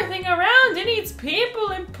freezes everything around and eats people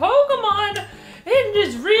and Pokemon. It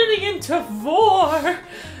is really into war.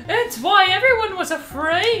 That's why everyone was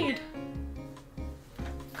afraid.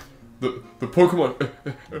 the Pokemon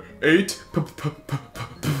ate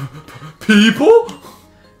people?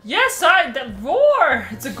 Yes, the roar!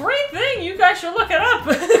 It's a great thing! You guys should look it up!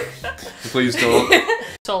 Please don't.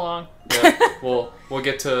 So long. Yeah, we'll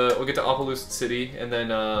get to Opelousas City and then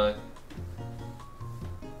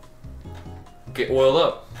get oiled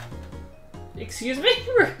up Excuse me?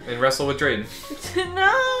 and wrestle with Drayden. No,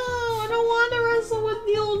 I don't want to wrestle with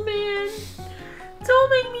the old man. Don't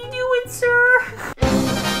make me do it, sir.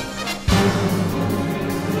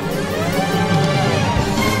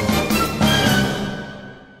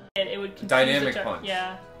 And it would confuse Dynamic the punch.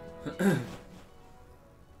 Yeah.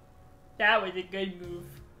 That was a good move.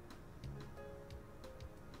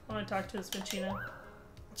 I want to talk to this Machina.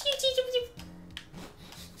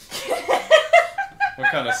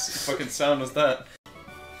 What kind of fucking sound was that?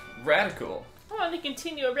 Radical. I want to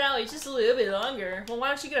continue a rally just a little bit longer. Well, why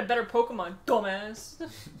don't you get a better Pokemon, dumbass?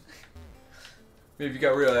 Maybe you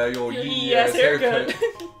got rid of that old Your yee ass haircut.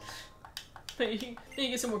 Maybe you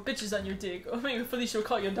get some more bitches on your dick. Or maybe Felicia will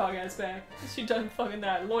call your dog ass back. She done fucking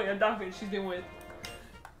that lawyer doctor she's been with.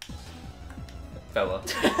 Fella.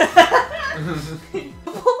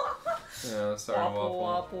 Yeah, sorry, Wapple,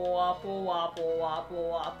 Waffle. wapple, wapple, wapple,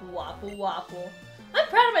 wapple, wapple, wapple. I'm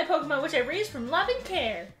proud of my Pokemon, which I raised from love and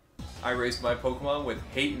care. I raised my Pokemon with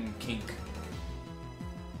hate and kink.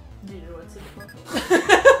 Do you know what's in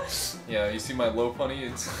the Yeah, you see my low punny?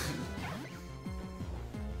 It's...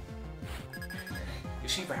 You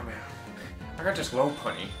see, Batman? I got this low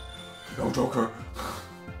punny. No Joker.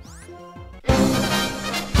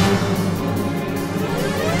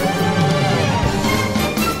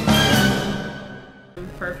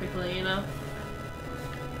 Perfectly, you know?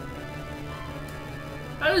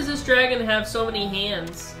 How does this dragon have so many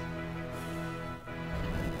hands?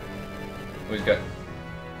 Well, he's got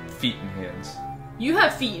feet and hands. You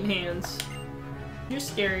have feet and hands. You're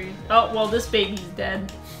scary. Oh, well, this baby's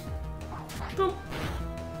dead. Boop.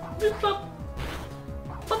 Boop, boop.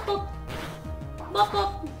 Boop, boop. Boop,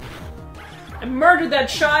 boop. I murdered that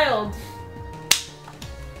child!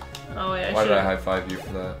 Oh, wait, Why did I high-five you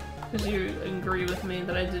for that? Because you agree with me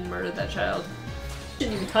that I did murder that child.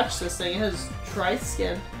 Shouldn't even touch this thing, it has dry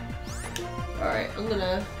skin. Alright, I'm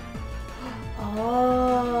gonna...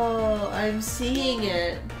 Oh, I'm seeing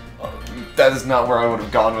it. That is not where I would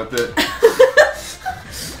have gone with it.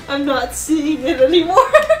 I'm not seeing it anymore.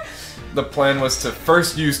 The plan was to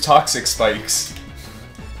first use toxic spikes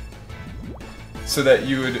so that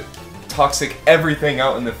you would toxic everything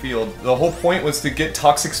out in the field. The whole point was to get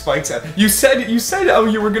toxic spikes out. You said oh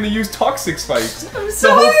you were gonna use toxic spikes. I'm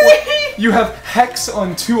sorry. The whole point, you have Hex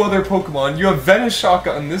on 2 other Pokemon. You have Venoshock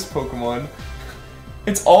on this Pokemon.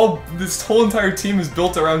 It's all, this whole entire team is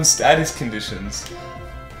built around status conditions.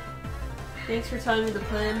 Thanks for telling me the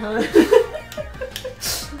plan, huh?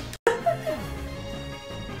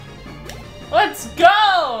 Let's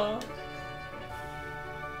go!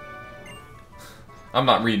 I'm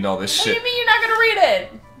not reading all this What shit. do you mean you're not gonna read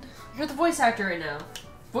it? You're the voice actor right now.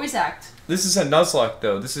 Voice act. This is a Nuzlocke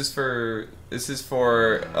though. This is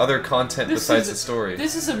for other content besides the story.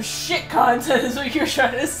 This is some shit content is what you're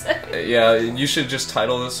trying to say. Yeah, you should just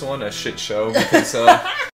title this one a shit show because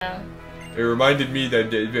Yeah. it reminded me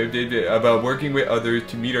that about working with others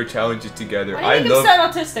to meet our challenges together. Why do you make him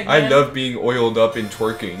sound autistic, I man? love being oiled up and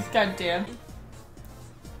twerking. God damn.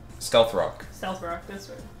 Stealth Rock. Stealth Rock, that's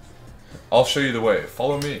right. I'll show you the way.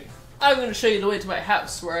 Follow me. I'm gonna show you the way to my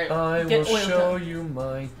house where I get will oiled show up. you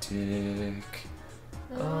my dick.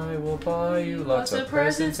 I will buy you lots of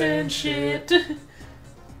presents and shit.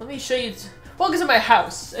 Let me show you. Welcome to my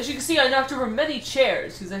house. As you can see, I knocked over many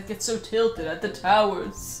chairs because I get so tilted at the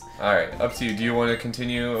towers. Alright, up to you. Do you want to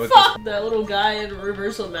continue with Fuck that little guy in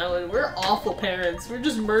Reversal Mountain. We're awful parents. We're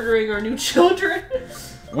just murdering our new children.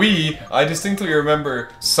 I distinctly remember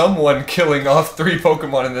someone killing off 3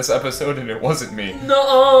 Pokemon in this episode, and it wasn't me.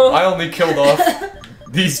 No. I only killed off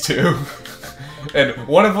these 2. And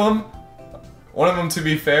one of them, to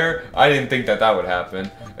be fair, I didn't think that would happen.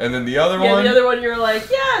 And then the other one... Yeah, the other one you were like,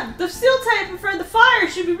 yeah, the steel type in front of the fire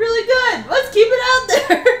should be really good. Let's keep it out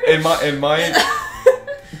there.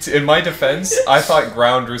 In my defense, I thought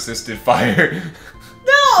ground resisted fire.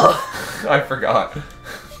 No! I forgot.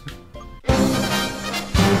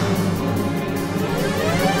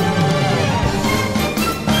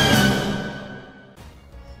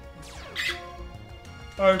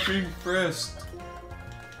 I'm being frisked.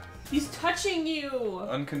 He's touching you.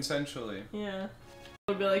 Unconsensually. Yeah.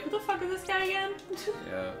 I would be like, who the fuck is this guy again?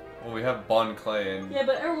 Yeah. Well, we have Bon Clay and... Yeah,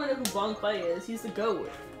 but everyone knows who Bon Clay is. He's the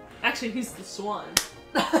goat. Actually, he's the swan.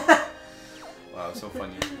 Wow, so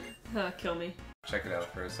funny. Kill me. Check it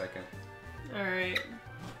out for a second. Alright.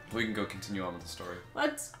 We can go continue on with the story.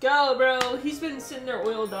 Let's go, bro. He's been sitting there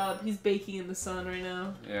oiled up. He's baking in the sun right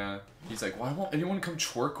now. Yeah. He's like, why won't anyone come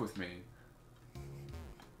twerk with me?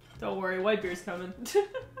 Don't worry, Whitebeard's coming.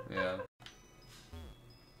 Yeah.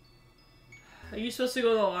 Are you supposed to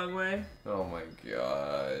go the long way? Oh my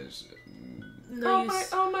gosh. No,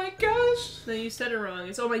 oh my gosh. No, you said it wrong.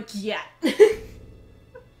 It's oh my yeah.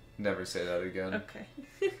 Never say that again. Okay.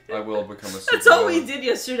 I will become a supervillain. That's all we did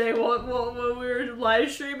yesterday when we were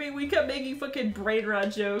live streaming. We kept making fucking brain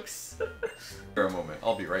rot jokes. For a moment,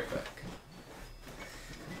 I'll be right back.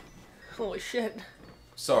 Holy shit.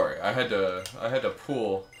 Sorry, I had to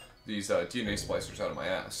pull these DNA splicers out of my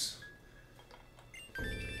ass.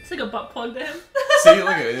 It's like a butt plug to him. See, look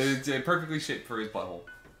at it. It's perfectly shaped for his butthole.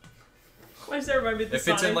 Why does that remind me of the It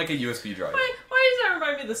fits Sonic? in like a USB drive. Why does that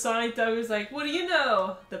remind me of the Sonic dog who's like, what do you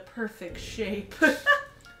know? The perfect shape.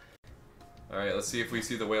 Alright, let's see if we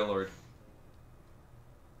see the Whale Lord.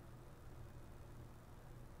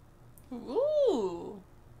 Ooh.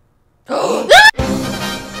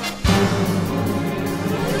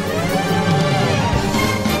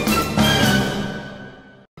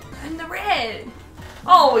 And the red.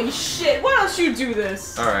 Holy shit, why don't you do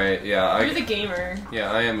this? Alright, yeah, You're the gamer.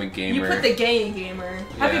 Yeah, I am a gamer. You put the gay in gamer.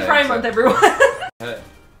 Happy Yeah, Pride Month, everyone. Hey.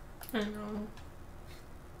 I know.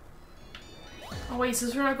 Oh wait,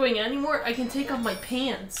 since we're not going anymore, I can take off my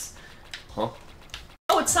pants. Huh?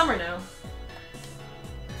 Oh, it's summer now.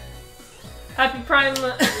 Happy Pride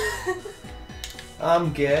Month.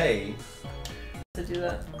 I'm gay. To do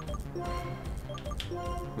that.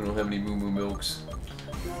 We don't have any moo moo milks.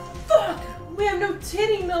 Fuck! We have no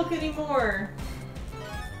titty milk anymore!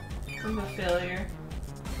 I'm a failure.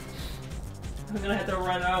 I'm gonna have to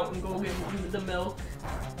run out and go get the milk.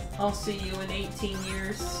 I'll see you in 18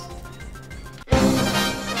 years.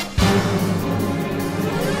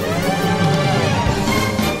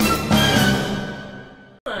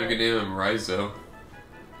 You can name him Raizo.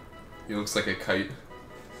 He looks like a kite.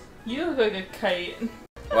 You look like a kite.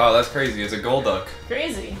 Wow, that's crazy. It's a Golduck.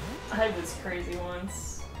 Crazy. I was crazy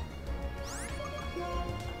once.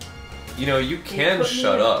 You know, you can put me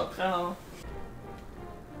shut in- up. Oh.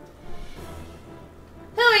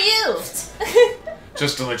 Who are you?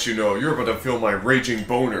 Just to let you know, you're about to feel my raging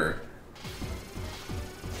boner.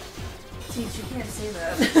 Teach, you can't say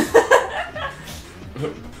that.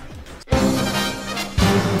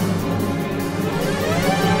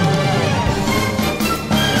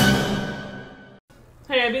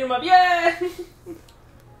 Hey, I beat him up. Yeah!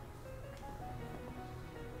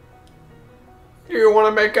 You want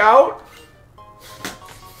to make out?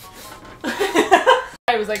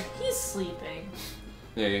 I was like, he's sleeping.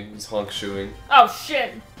 Yeah, he's honk shoeing. Oh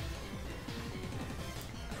shit!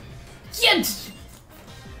 Yeah.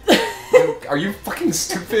 Are you fucking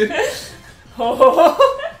stupid?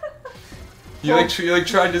 Oh. You like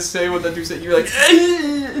tried to say what that dude said. You're like,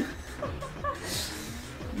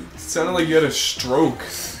 sounded like you had a stroke.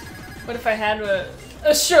 What if I had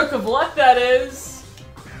a stroke of luck? That is.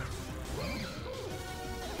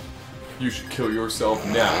 You should kill yourself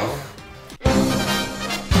now.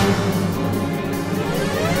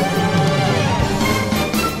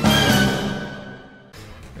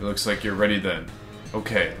 It looks like you're ready then.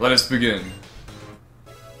 Okay, let us begin.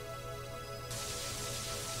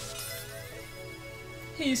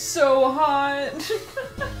 He's so hot.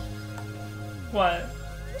 What?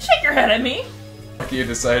 Shake your head at me. You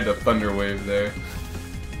decided to thunder wave there.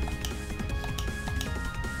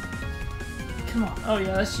 Come on. Oh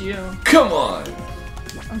yeah, that's you. Come on!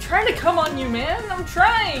 I'm trying to come on you, man. I'm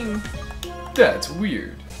trying. That's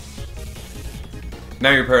weird.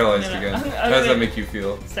 Now you're paralyzed No, again. I'm How does that gonna- make you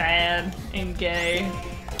feel? Sad and gay.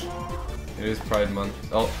 It is Pride Month.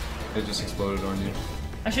 Oh, it just exploded on you.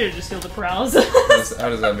 I should have just healed the paralysis. How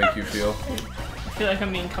does that make you feel? I feel like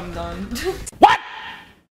I'm being cummed on. What?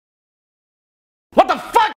 What the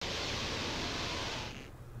fuck?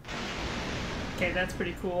 Okay, that's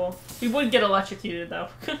pretty cool. We would get electrocuted though.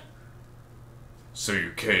 So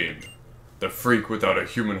you came. The freak without a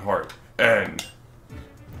human heart. And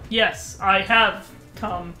Yes, I have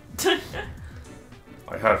come.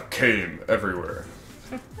 I have came everywhere.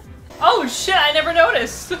 Oh shit, I never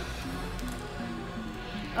noticed!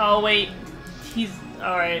 Oh wait, he's...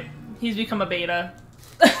 alright. He's become a beta.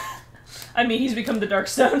 I mean, he's become the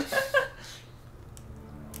Darkstone.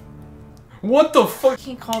 What the fuck?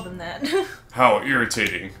 Can't call them that. How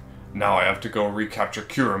irritating. Now I have to go recapture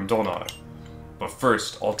Kurum, don't I? But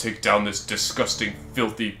first, I'll take down this disgusting,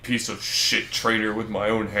 filthy piece of shit trainer with my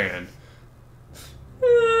own hand.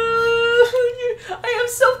 I have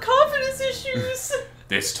self-confidence issues!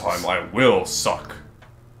 This time I will suck.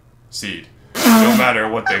 Seed. No matter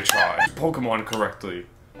what they try. Pokemon correctly.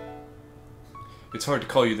 It's hard to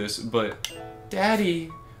call you this, but...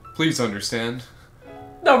 Daddy! Please understand.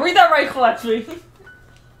 No, read that right correctly.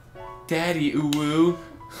 Daddy, uwu.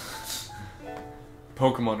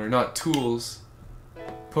 Pokemon are not tools.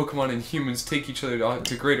 Pokemon and humans take each other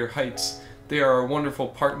to greater heights. They are our wonderful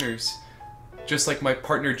partners. Just like my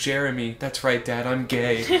partner Jeremy. That's right, Dad, I'm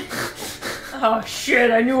gay. Oh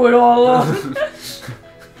shit, I knew it all along.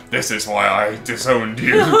 This is why I disowned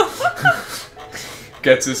you.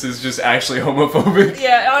 Getsus is just actually homophobic.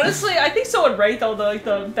 Yeah, honestly, I think someone ranked all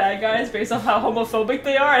the bad guys based off how homophobic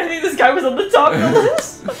they are. I think this guy was on the top of the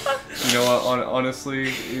list. You know what?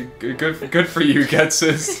 Honestly, good for you,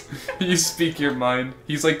 Getsus. You speak your mind.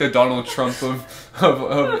 He's like the Donald Trump of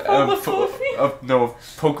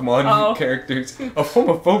Pokemon characters of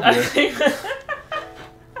homophobia.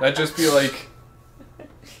 That'd just be like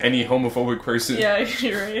any homophobic person. Yeah,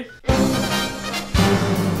 you're right.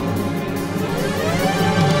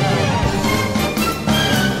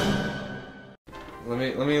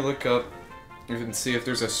 Let me look up and see if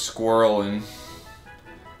there's a squirrel in.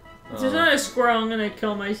 If there's not a squirrel, I'm gonna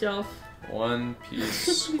kill myself. One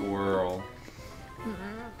Piece squirrel.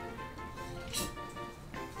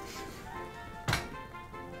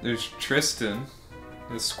 There's Tristan,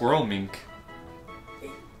 the squirrel mink.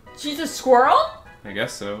 She's a squirrel? I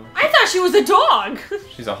guess so. I thought she was a dog!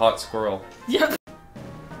 She's a hot squirrel. Yep.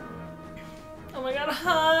 Oh my god,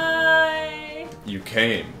 hi! You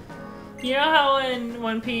came. You know how in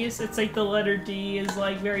One Piece, it's like the letter D is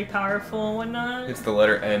like very powerful and whatnot? It's the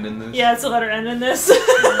letter N in this? Yeah, it's the letter N in this.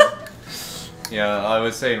 Yeah, I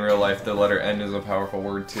would say in real life the letter N is a powerful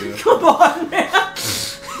word too. Come on, man!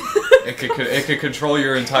 It could control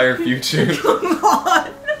your entire future. Come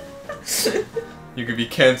on! You could be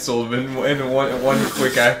cancelled in one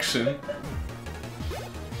quick action.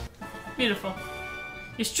 Beautiful.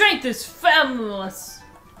 Your strength is fabulous.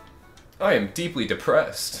 I am deeply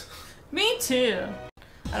depressed. Me too.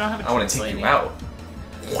 I don't have a I want to take you out.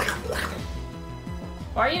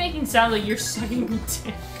 Why are you making sound like you're sucking your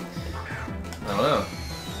dick? I don't know.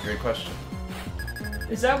 It's a great question.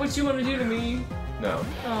 Is that what you want to do to me? No.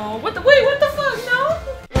 Oh, what the- wait, what the fuck? No?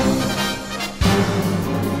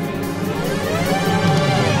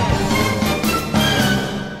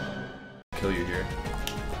 Kill you here.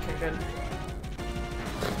 Okay, good.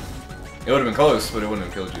 It would have been close, but it wouldn't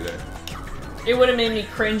have killed you there. It would have made me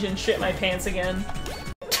cringe and shit my pants again.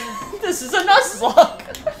 This is a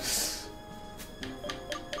Nuzlocke!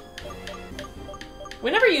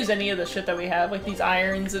 We never use any of the shit that we have, like these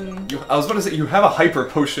irons and... I was about to say, you have a hyper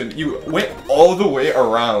potion. You went all the way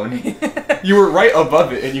around. You were right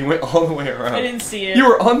above it, and you went all the way around. I didn't see it. You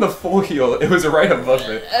were on the full heal. It was right above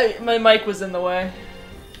it. My mic was in the way.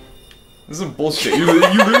 This is some bullshit. You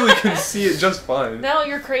literally can see it just fine. No,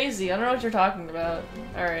 you're crazy. I don't know what you're talking about.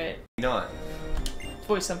 Alright. Not.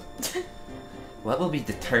 Voice him. What will be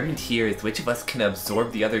determined here is which of us can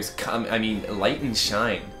absorb the other's light and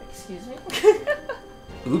shine. Excuse me?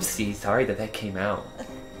 Oopsie, sorry that came out.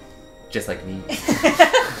 Just like me.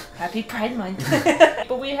 Happy Pride Month.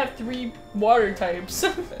 But we have 3 water types.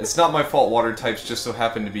 It's not my fault water types just so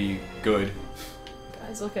happen to be good.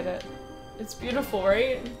 Guys, look at it. It's beautiful,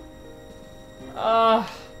 right? Welcome,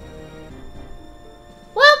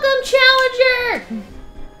 Challenger!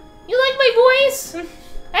 You like my voice?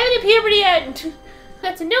 I haven't hit puberty yet.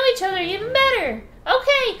 Got to know each other even better.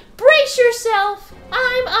 Okay, brace yourself.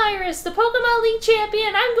 I'm Iris, the Pokemon League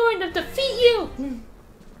champion. I'm going to defeat you.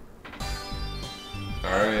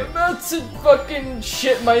 Alright. I'm about to fucking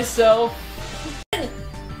shit myself. I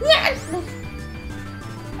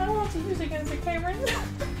don't want to use it against the Cameron.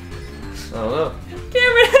 I don't know.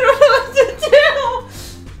 Cameron, I don't know what to do!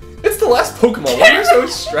 It's the last Pokemon. What are you so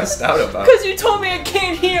stressed out about? Because you told me I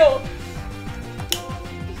can't heal!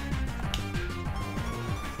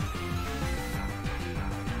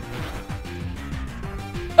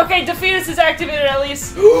 Okay, Defeatus is activated at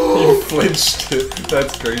least. You flinched.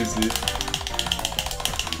 That's crazy.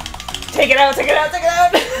 Take it out, take it out, take it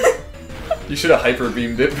out! You should have hyper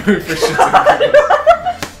beamed it for shit.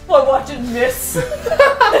 Well, watch it miss.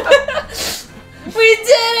 We did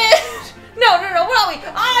it! No, what are we?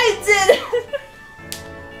 I did it!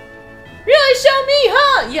 Really show me,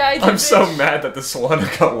 huh? Yeah, I did. I'm so mad that the Solana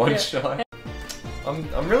got one shot.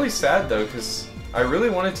 I'm really sad though, because I really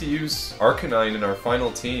wanted to use Arcanine in our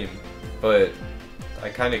final team, but I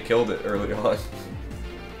kind of killed it early on.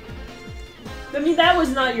 I mean, that was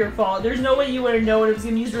not your fault. There's no way you would have known it was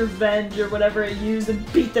going to use revenge or whatever it used and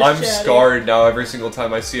beat the shit out of you. I'm scarred now every single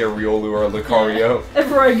time I see a Riolu or a Lucario. Yeah.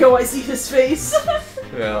 Everywhere I go, I see his face.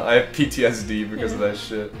 Yeah, I have PTSD because of that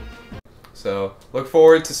shit. So look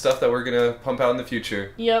forward to stuff that we're gonna pump out in the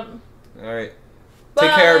future. Yep. All right.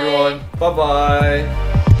 Take care, everyone. Bye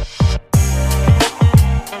bye.